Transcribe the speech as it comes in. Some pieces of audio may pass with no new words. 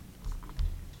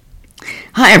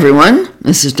Hi, everyone.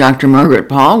 This is Dr. Margaret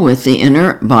Paul with the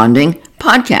Inner Bonding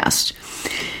Podcast.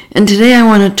 And today I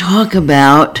want to talk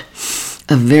about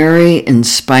a very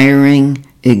inspiring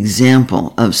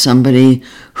example of somebody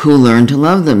who learned to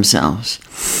love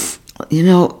themselves. You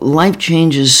know, life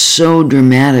changes so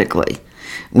dramatically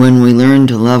when we learn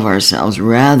to love ourselves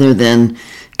rather than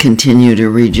continue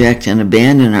to reject and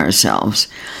abandon ourselves.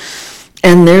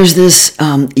 And there's this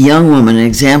young woman, an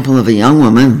example of a young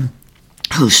woman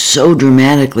who so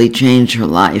dramatically changed her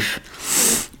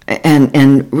life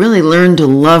and really learned to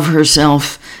love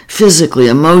herself physically,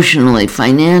 emotionally,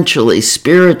 financially,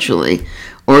 spiritually,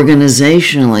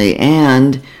 organizationally,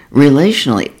 and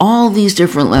relationally. All these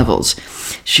different levels.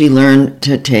 She learned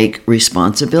to take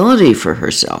responsibility for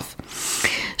herself.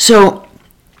 So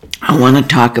I want to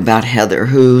talk about Heather,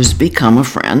 who's become a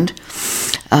friend.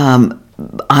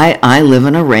 I live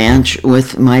in a ranch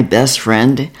with my best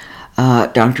friend,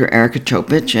 Dr. Erica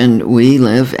Chopich, and we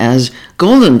live as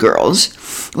Golden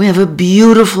Girls. We have a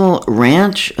beautiful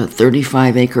ranch, a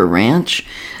 35-acre ranch,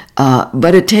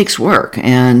 but it takes work,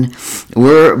 and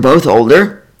we're both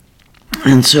older,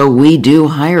 and so we do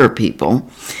hire people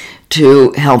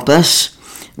to help us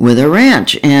with a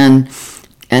ranch, and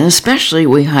especially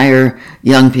we hire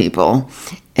young people,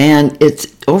 and it's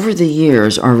over the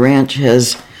years our ranch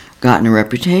has gotten a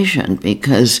reputation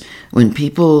because when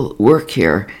people work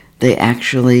here, they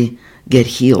actually get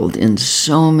healed in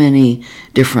so many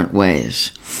different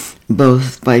ways,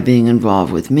 both by being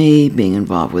involved with me, being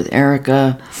involved with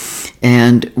Erica,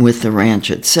 and with the ranch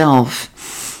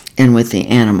itself, and with the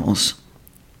animals.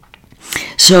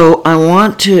 So I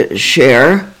want to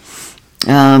share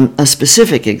a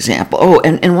specific example. Oh,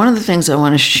 and one of the things I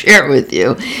want to share with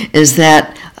you is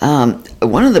that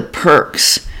one of the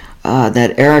perks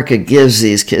that Erica gives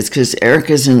these kids, because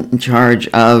Erica's in charge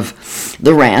of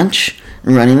the ranch,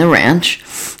 running the ranch,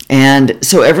 and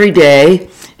so every day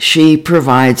she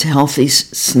provides healthy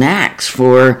snacks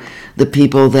for the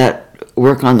people that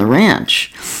work on the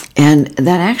ranch, and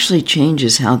that actually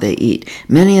changes how they eat.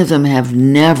 Many of them have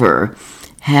never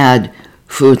had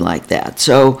food like that,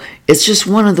 so it's just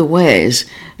one of the ways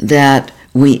that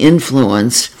we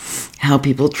influence how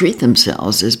people treat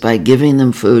themselves is by giving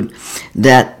them food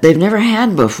that they've never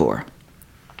had before.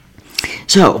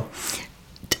 So,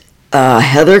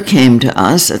 Heather came to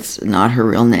us, that's not her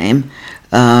real name,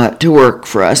 to work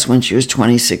for us when she was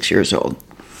 26 years old.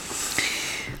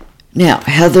 Now,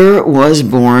 Heather was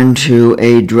born to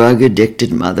a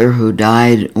drug-addicted mother who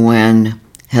died when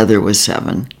Heather was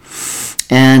 7.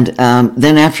 And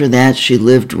then after that, she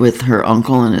lived with her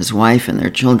uncle and his wife and their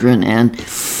children, and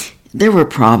there were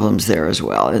problems there as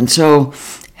well. And so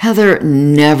Heather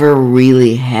never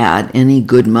really had any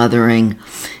good mothering,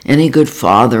 any good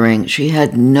fathering. She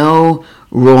had no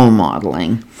role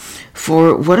modeling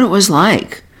for what it was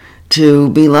like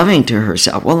to be loving to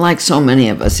herself. Well, like so many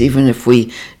of us, even if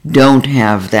we don't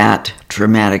have that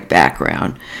traumatic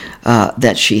background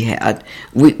that she had,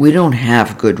 we don't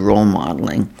have good role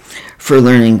modeling for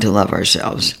learning to love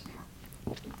ourselves.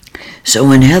 So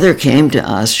when Heather came to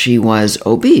us, she was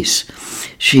obese.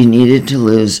 She needed to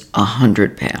lose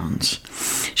 100 pounds.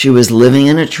 She was living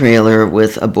in a trailer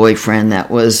with a boyfriend that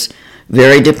was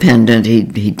very dependent. He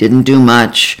didn't do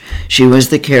much. She was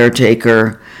the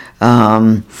caretaker. He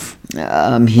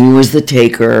was the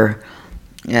taker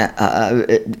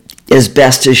as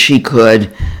best as she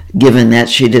could, given that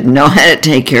she didn't know how to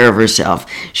take care of herself.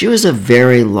 She was a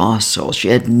very lost soul. She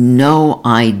had no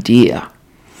idea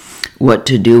what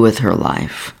to do with her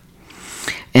life.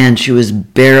 And she was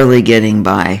barely getting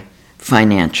by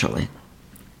financially.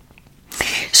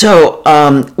 So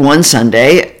one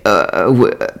Sunday,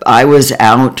 I was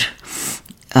out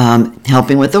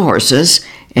helping with the horses,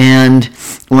 and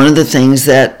one of the things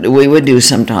that we would do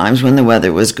sometimes when the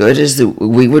weather was good is that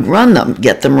we would run them,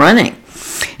 get them running.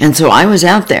 And so I was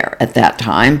out there at that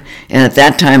time, and at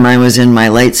that time I was in my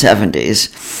late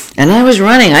 70s, and I was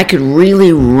running. I could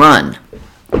really run.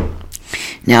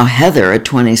 Now, Heather, at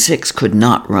 26, could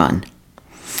not run.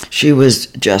 She was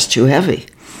just too heavy.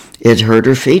 It hurt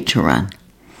her feet to run.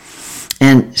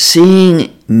 And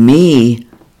seeing me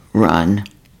run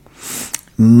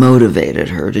motivated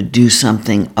her to do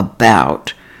something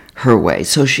about her weight.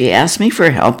 So she asked me for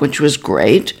help, which was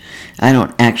great. I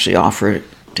don't actually offer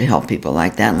to help people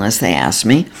like that unless they ask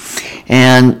me.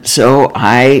 And so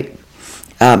I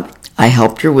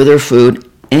helped her with her food,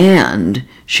 and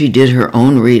she did her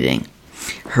own reading,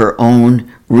 her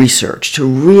own research to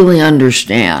really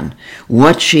understand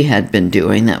what she had been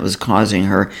doing that was causing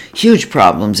her huge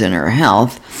problems in her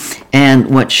health and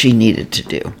what she needed to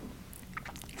do.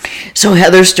 So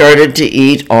Heather started to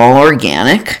eat all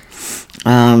organic.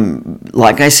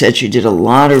 Like I said, she did a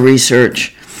lot of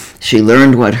research. She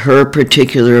learned what her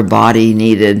particular body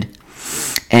needed,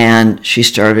 and she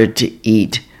started to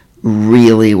eat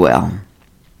really well.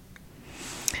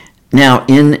 Now,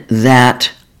 in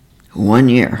that 1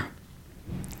 year,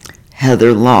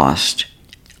 Heather lost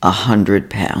 100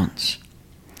 pounds.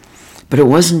 But it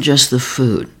wasn't just the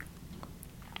food.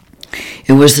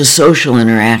 It was the social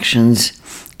interactions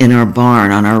in our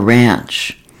barn, on our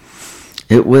ranch.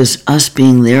 It was us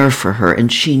being there for her,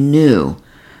 and she knew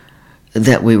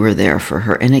that we were there for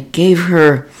her. And it gave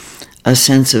her a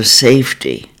sense of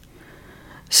safety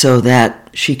so that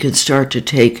she could start to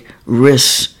take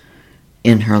risks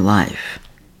in her life.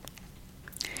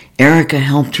 Erica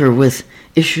helped her with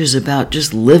issues about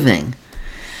just living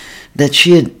that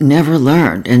she had never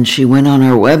learned. And she went on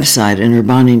our website,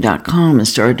 innerbonding.com, and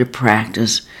started to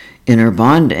practice inner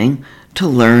bonding to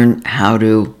learn how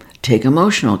to take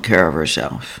emotional care of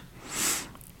herself.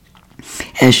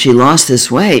 As she lost this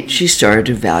weight, she started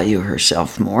to value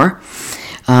herself more.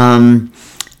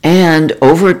 And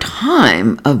over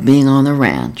time of being on the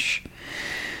ranch,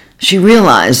 she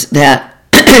realized that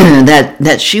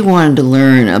that she wanted to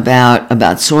learn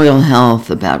about soil health,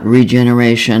 about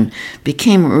regeneration,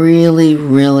 became really,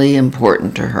 really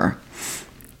important to her.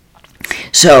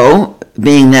 So,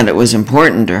 being that it was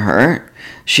important to her,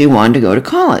 she wanted to go to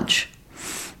college.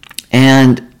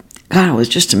 And God, it was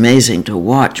just amazing to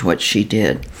watch what she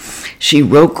did. She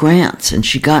wrote grants and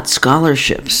she got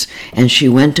scholarships and she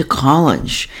went to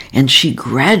college and she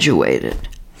graduated.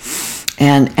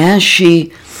 And as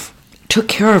she took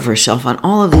care of herself on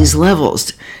all of these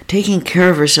levels, taking care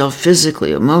of herself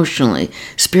physically, emotionally,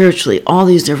 spiritually, all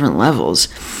these different levels,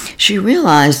 she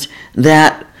realized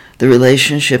that the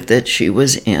relationship that she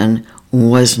was in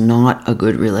was not a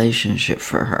good relationship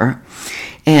for her.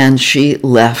 And she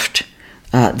left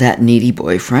that needy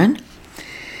boyfriend.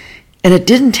 And it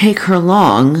didn't take her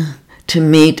long to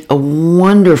meet a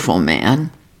wonderful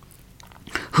man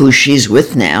who she's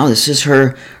with now. This is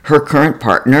her current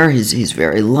partner. He's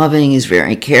very loving, he's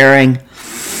very caring.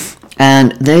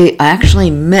 And they actually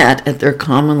met at their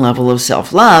common level of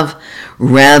self-love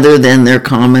rather than their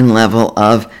common level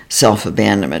of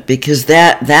self-abandonment, because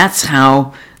that's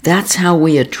how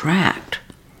we attract.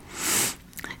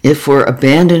 If we're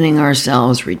abandoning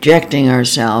ourselves, rejecting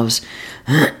ourselves,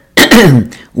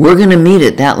 we're going to meet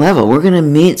at that level. We're going to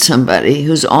meet somebody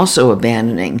who's also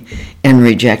abandoning and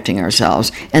rejecting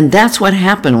ourselves. And that's what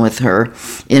happened with her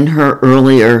in her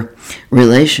earlier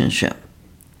relationship.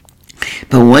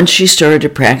 But once she started to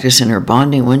practice inner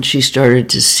bonding, once she started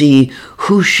to see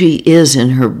who she is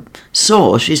in her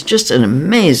soul, she's just an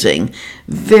amazing,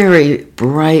 very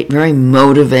bright, very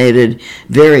motivated,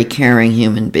 very caring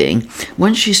human being.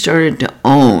 Once she started to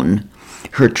own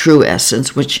her true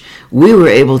essence, which we were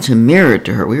able to mirror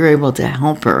to her, we were able to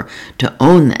help her to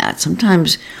own that.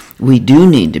 Sometimes we do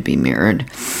need to be mirrored.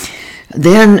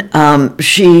 Then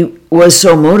she was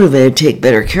so motivated to take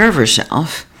better care of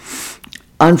herself.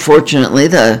 Unfortunately,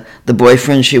 the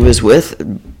boyfriend she was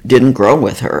with didn't grow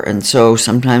with her. And so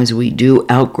sometimes we do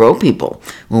outgrow people.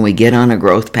 When we get on a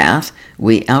growth path,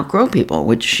 we outgrow people,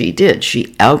 which she did.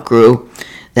 She outgrew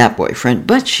that boyfriend,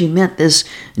 but she met this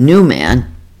new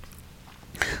man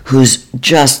who's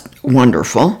just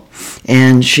wonderful.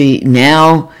 And she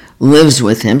now lives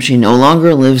with him. She no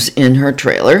longer lives in her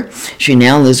trailer. She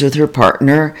now lives with her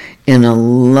partner in a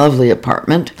lovely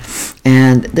apartment.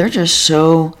 And they're just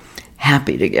so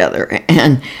happy together.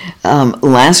 And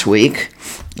last week,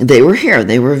 they were here.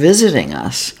 They were visiting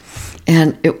us.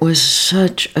 And it was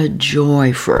such a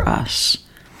joy for us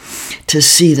to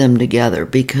see them together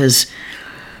because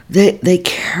they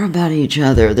care about each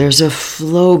other. There's a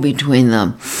flow between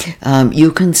them.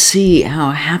 You can see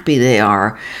how happy they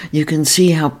are. You can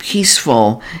see how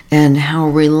peaceful and how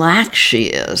relaxed she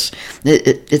is.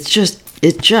 It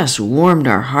just warmed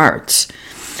our hearts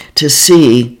to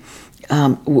see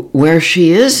where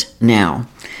she is now.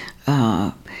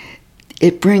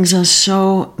 It brings us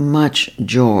so much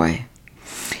joy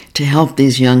to help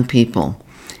these young people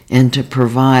and to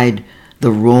provide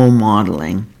the role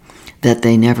modeling that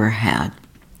they never had.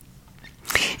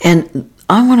 And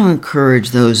I want to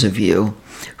encourage those of you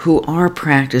who are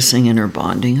practicing inner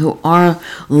bonding, who are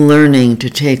learning to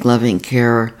take loving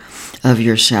care of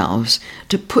yourselves,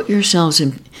 to put yourselves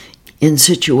in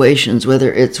situations,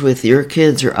 whether it's with your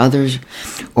kids or others,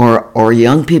 or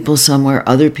young people somewhere,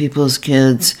 other people's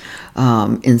kids,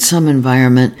 in some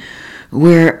environment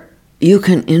where you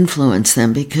can influence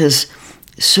them, because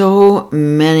so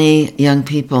many young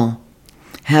people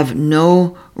have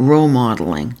no role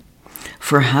modeling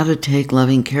for how to take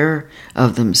loving care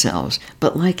of themselves.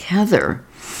 But like Heather,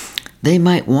 they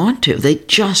might want to. They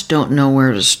just don't know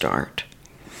where to start.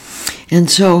 And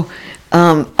so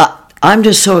I'm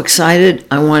just so excited.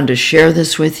 I wanted to share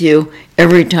this with you.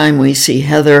 Every time we see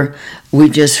Heather, we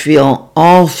just feel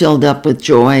all filled up with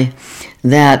joy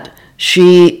that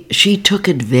she took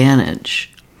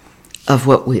advantage of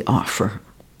what we offer.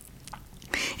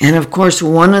 And of course,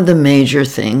 one of the major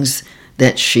things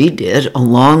that she did,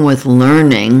 along with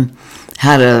learning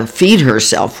how to feed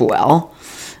herself well,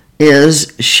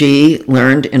 is she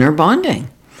learned inner bonding.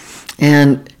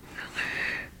 And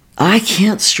I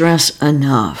can't stress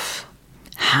enough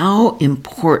how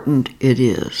important it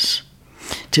is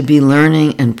to be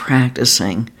learning and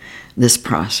practicing this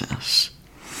process.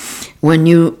 When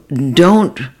you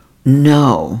don't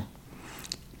know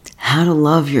how to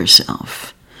love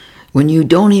yourself, when you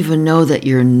don't even know that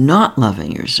you're not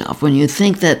loving yourself, when you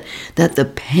think that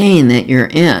the pain that you're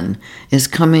in is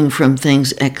coming from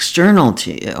things external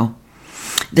to you,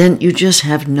 then you just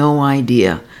have no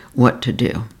idea what to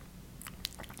do.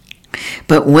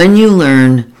 But when you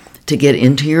learn to get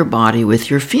into your body with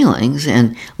your feelings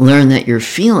and learn that your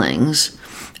feelings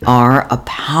are a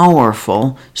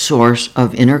powerful source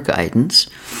of inner guidance,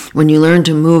 when you learn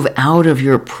to move out of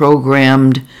your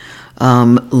programmed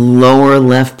lower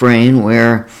left brain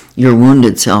where your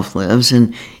wounded self lives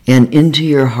and into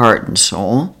your heart and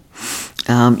soul,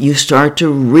 you start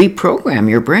to reprogram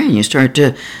your brain. You start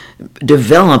to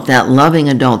develop that loving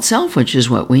adult self, which is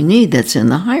what we need, that's in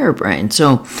the higher brain.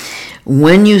 So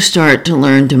when you start to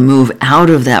learn to move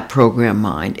out of that program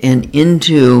mind and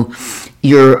into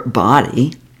your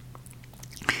body,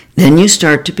 then you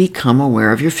start to become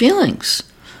aware of your feelings.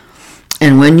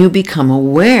 And when you become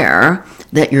aware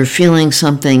that you're feeling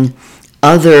something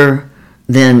other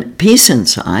than peace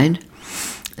inside,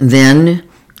 then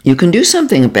you can do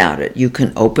something about it. You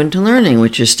can open to learning,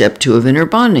 which is step 2 of inner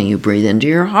bonding. You breathe into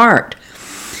your heart.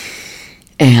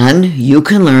 And you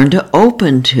can learn to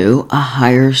open to a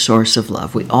higher source of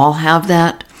love. We all have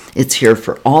that. It's here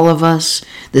for all of us.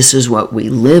 This is what we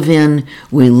live in.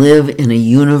 We live in a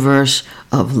universe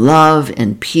of love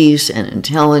and peace and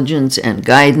intelligence and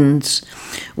guidance.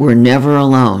 We're never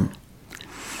alone.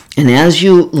 And as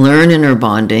you learn inner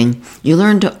bonding, you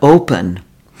learn to open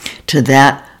to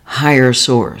that higher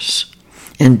source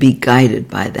and be guided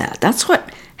by that. That's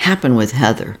what happened with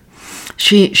Heather.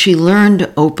 She learned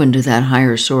to open to that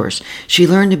higher source. She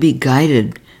learned to be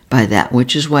guided by that,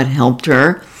 which is what helped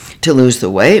her to lose the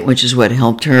weight, which is what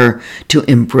helped her to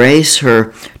embrace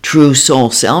her true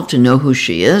soul self, to know who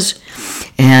she is.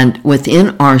 And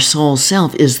within our soul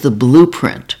self is the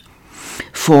blueprint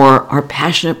for our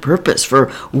passionate purpose, for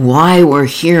why we're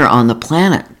here on the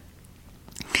planet.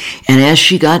 And as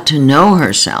she got to know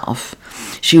herself,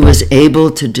 she was able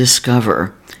to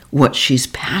discover what she's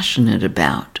passionate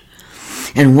about.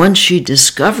 And once she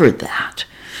discovered that,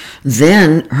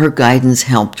 then her guidance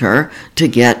helped her to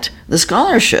get the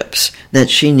scholarships that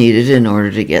she needed in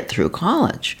order to get through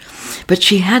college. But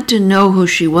she had to know who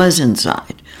she was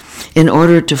inside in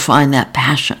order to find that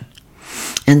passion.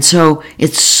 And so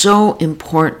it's so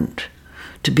important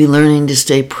to be learning to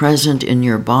stay present in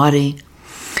your body,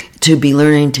 to be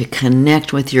learning to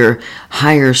connect with your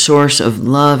higher source of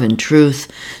love and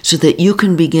truth so that you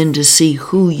can begin to see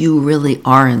who you really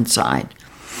are inside.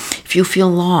 If you feel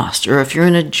lost, or if you're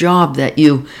in a job that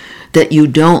you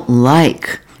don't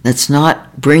like, that's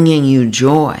not bringing you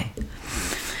joy,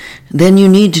 then you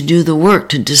need to do the work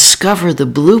to discover the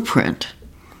blueprint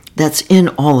that's in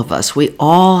all of us. We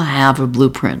all have a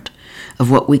blueprint of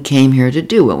what we came here to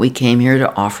do, what we came here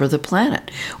to offer the planet,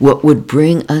 what would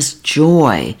bring us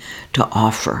joy to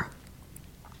offer.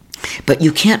 But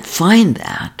you can't find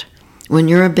that when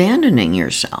you're abandoning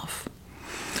yourself.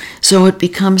 So it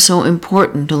becomes so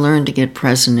important to learn to get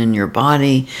present in your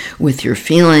body with your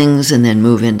feelings, and then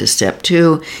move into step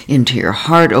 2, into your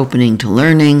heart, opening to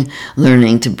learning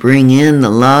to bring in the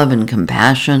love and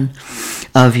compassion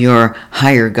of your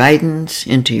higher guidance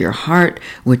into your heart,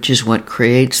 which is what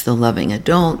creates the loving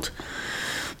adult.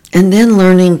 And then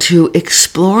learning to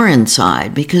explore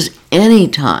inside, because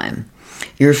anytime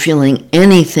you're feeling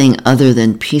anything other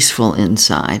than peaceful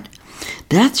inside,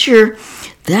 that's your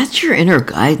inner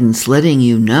guidance letting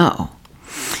you know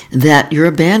that you're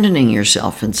abandoning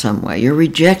yourself in some way. You're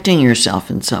rejecting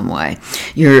yourself in some way.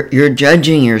 You're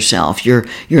judging yourself. You're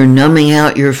numbing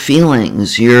out your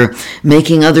feelings. You're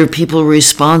making other people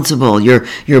responsible.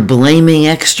 You're blaming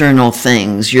external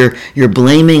things. You're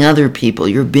blaming other people.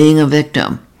 You're being a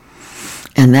victim.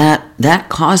 And that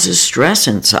causes stress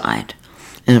inside.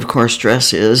 And of course,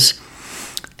 stress is,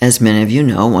 as many of you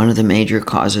know, one of the major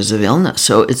causes of illness.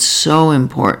 So it's so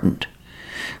important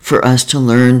for us to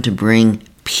learn to bring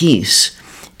peace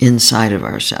inside of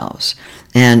ourselves.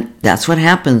 And that's what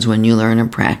happens when you learn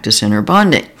and practice inner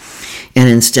bonding. And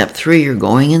in step 3, you're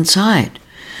going inside.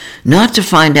 Not to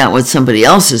find out what somebody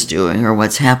else is doing or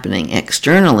what's happening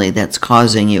externally that's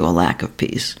causing you a lack of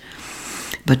peace,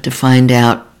 but to find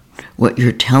out what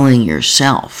you're telling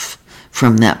yourself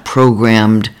from that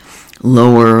programmed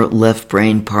lower left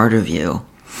brain part of you,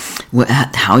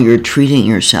 how you're treating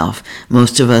yourself.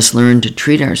 Most of us learn to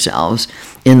treat ourselves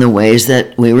in the ways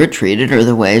that we were treated or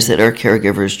the ways that our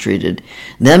caregivers treated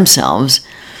themselves,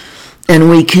 and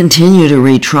we continue to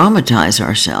re-traumatize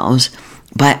ourselves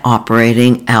by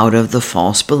operating out of the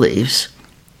false beliefs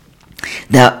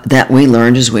that we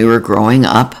learned as we were growing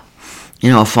up.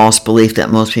 A false belief that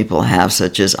most people have,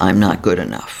 such as, I'm not good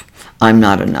enough, I'm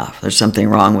not enough, there's something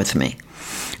wrong with me.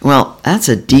 Well, that's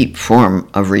a deep form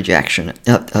of rejection,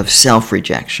 of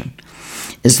self-rejection.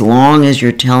 As long as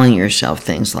you're telling yourself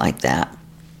things like that,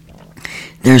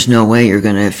 there's no way you're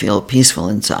going to feel peaceful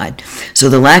inside. So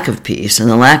the lack of peace and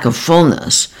the lack of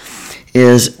fullness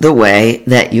is the way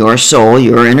that your soul,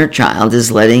 your inner child,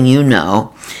 is letting you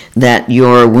know that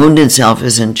your wounded self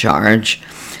is in charge,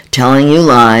 telling you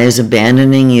lies,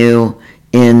 abandoning you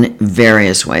in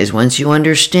various ways. Once you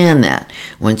understand that,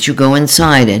 once you go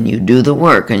inside and you do the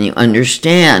work and you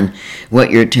understand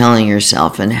what you're telling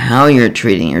yourself and how you're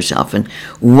treating yourself and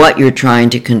what you're trying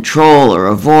to control or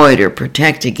avoid or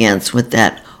protect against with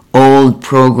that old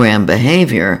program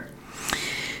behavior,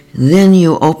 then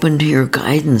you open to your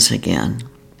guidance again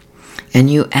and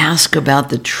you ask about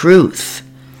the truth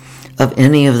of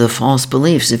any of the false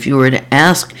beliefs. If you were to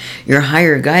ask your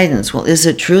higher guidance, well, is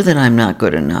it true that I'm not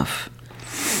good enough?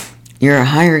 Your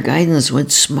higher guidance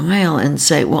would smile and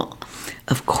say, well,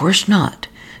 of course not.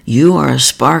 You are a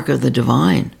spark of the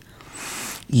divine.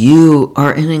 You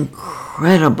are an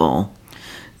incredible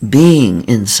being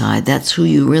inside. That's who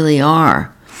you really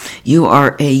are. You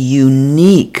are a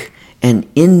unique and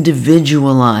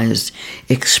individualized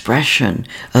expression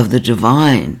of the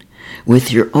divine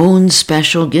with your own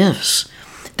special gifts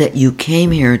that you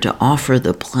came here to offer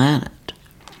the planet.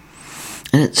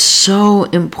 And it's so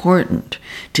important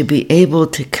to be able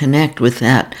to connect with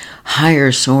that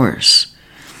higher source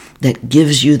that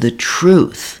gives you the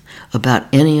truth about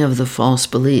any of the false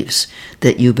beliefs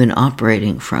that you've been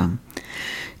operating from.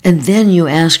 And then you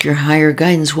ask your higher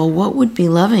guidance, well, what would be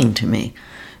loving to me?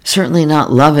 Certainly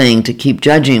not loving to keep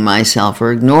judging myself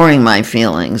or ignoring my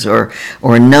feelings or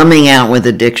numbing out with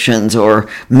addictions or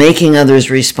making others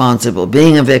responsible,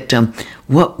 being a victim.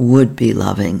 What would be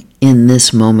loving in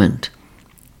this moment?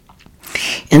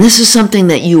 And this is something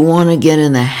that you want to get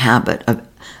in the habit of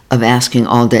asking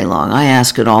all day long. I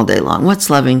ask it all day long. What's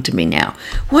loving to me now?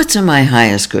 What's in my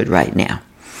highest good right now?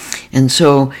 And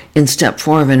so in step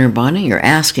 4 of inner bonding, you're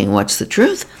asking what's the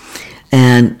truth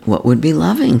and what would be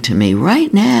loving to me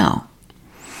right now.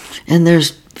 And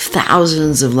there's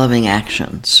thousands of loving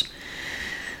actions.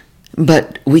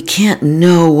 But we can't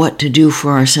know what to do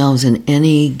for ourselves in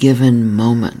any given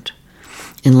moment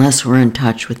unless we're in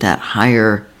touch with that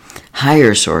higher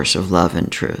source of love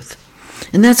and truth.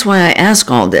 And that's why I ask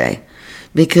all day,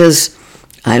 because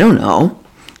I don't know.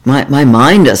 My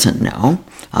mind doesn't know.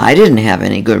 I didn't have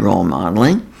any good role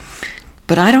modeling,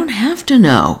 but I don't have to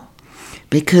know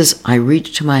because I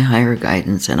reach to my higher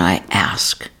guidance and I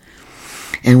ask.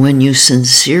 And when you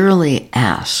sincerely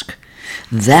ask,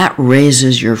 that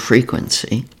raises your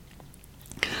frequency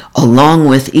along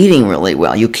with eating really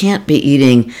well. You can't be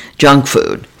eating junk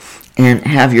food and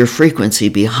have your frequency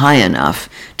be high enough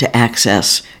to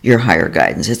access your higher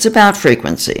guidance. It's about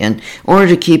frequency. And in order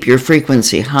to keep your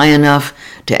frequency high enough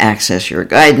to access your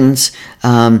guidance,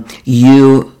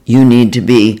 you need to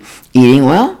be eating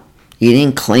well,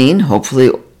 eating clean, hopefully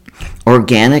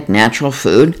organic, natural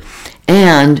food,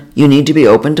 and you need to be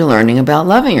open to learning about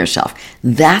loving yourself.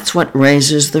 That's what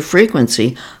raises the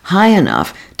frequency high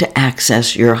enough to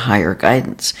access your higher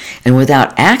guidance. And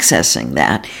without accessing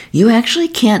that, you actually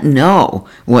can't know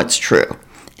what's true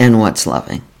and what's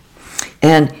loving.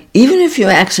 And even if you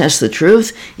access the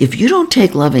truth, if you don't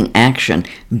take loving action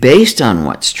based on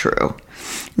what's true,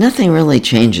 nothing really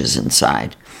changes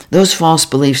inside. Those false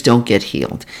beliefs don't get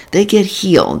healed. They get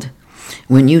healed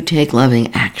when you take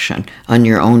loving action on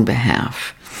your own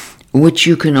behalf, which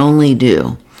you can only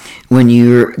do when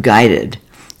you're guided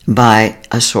by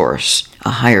a source, a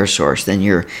higher source than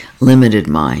your limited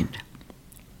mind.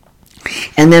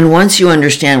 And then once you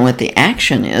understand what the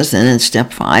action is, then in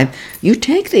step 5, you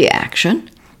take the action,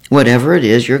 whatever it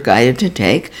is you're guided to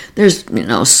take. There's,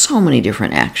 so many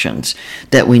different actions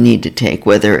that we need to take,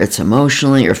 whether it's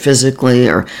emotionally or physically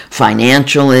or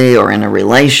financially or in a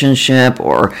relationship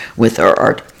or with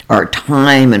our our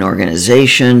time and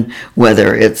organization,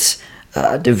 whether it's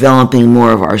developing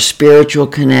more of our spiritual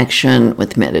connection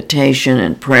with meditation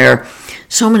and prayer.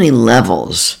 So many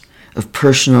levels of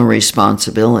personal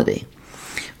responsibility.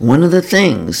 One of the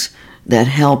things that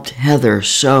helped Heather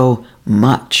so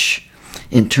much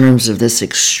in terms of this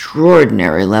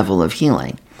extraordinary level of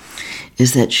healing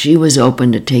is that she was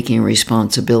open to taking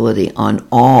responsibility on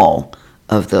all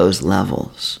of those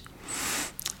levels.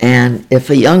 And if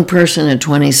a young person at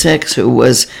 26 who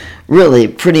was really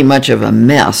pretty much of a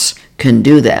mess can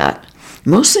do that,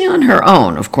 mostly on her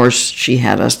own, of course she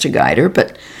had us to guide her,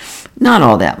 but not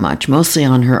all that much, mostly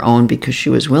on her own because she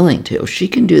was willing to. If she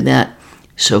can do that,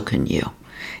 so can you.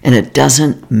 And it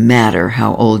doesn't matter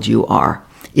how old you are.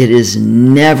 It is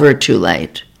never too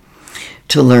late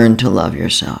to learn to love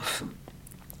yourself.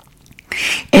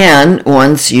 And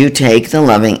once you take the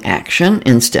loving action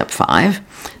in step 5,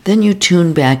 then you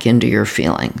tune back into your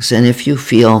feelings. And if you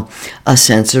feel a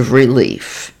sense of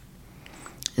relief,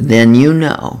 then you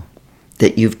know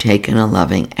that you've taken a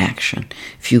loving action.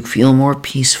 If you feel more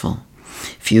peaceful,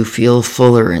 if you feel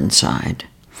fuller inside,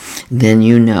 then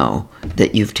you know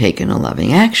that you've taken a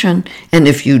loving action. And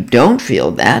if you don't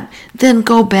feel that, then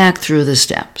go back through the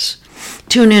steps.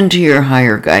 Tune into your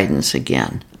higher guidance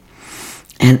again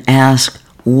and ask,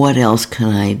 what else can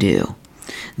I do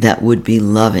that would be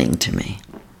loving to me?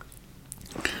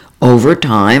 Over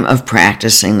time of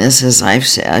practicing this, as I've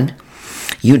said,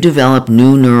 you develop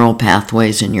new neural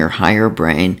pathways in your higher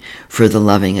brain for the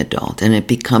loving adult, and it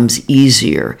becomes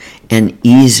easier and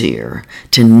easier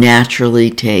to naturally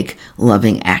take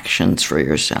loving actions for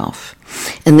yourself.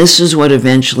 And this is what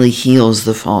eventually heals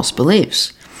the false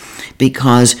beliefs.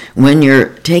 Because when you're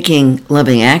taking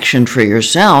loving action for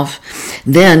yourself,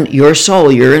 then your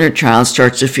soul, your inner child,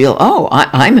 starts to feel, oh,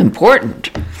 I'm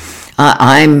important.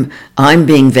 I'm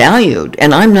being valued,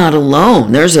 and I'm not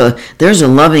alone. There's a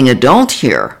loving adult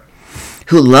here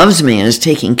who loves me and is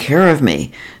taking care of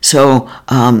me. So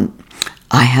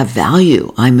I have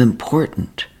value. I'm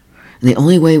important. And the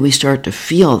only way we start to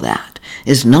feel that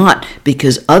is not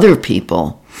because other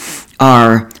people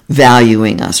are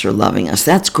valuing us or loving us.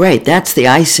 That's great. That's the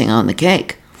icing on the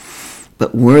cake.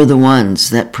 But we're the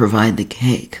ones that provide the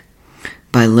cake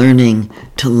by learning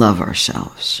to love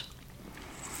ourselves.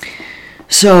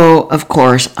 So, of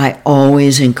course, I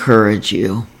always encourage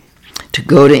you to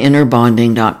go to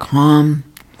innerbonding.com,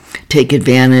 take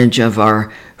advantage of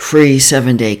our free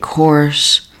 7-day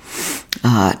course,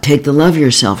 take the Love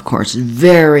Yourself course. It's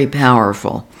very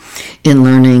powerful in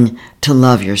learning to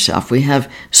love yourself. We have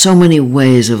so many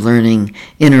ways of learning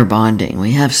inner bonding.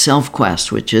 We have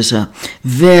SelfQuest, which is a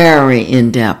very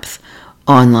in-depth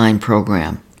online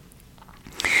program.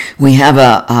 We have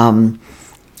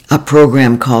a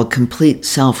program called Complete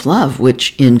Self-Love,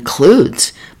 which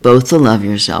includes both the Love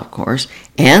Yourself course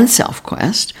and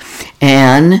SelfQuest,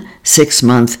 and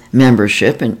 6-month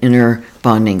membership in Inner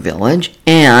Bonding Village,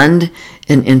 and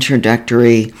an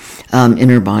introductory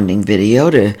inner bonding video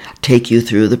to take you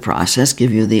through the process,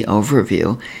 give you the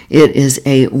overview. It is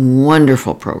a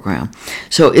wonderful program.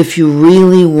 So if you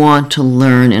really want to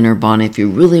learn inner bonding, if you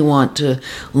really want to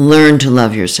learn to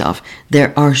love yourself,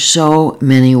 there are so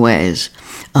many ways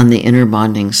on the Inner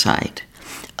Bonding site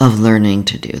of learning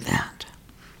to do that.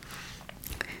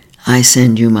 I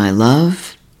send you my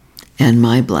love and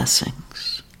my blessing.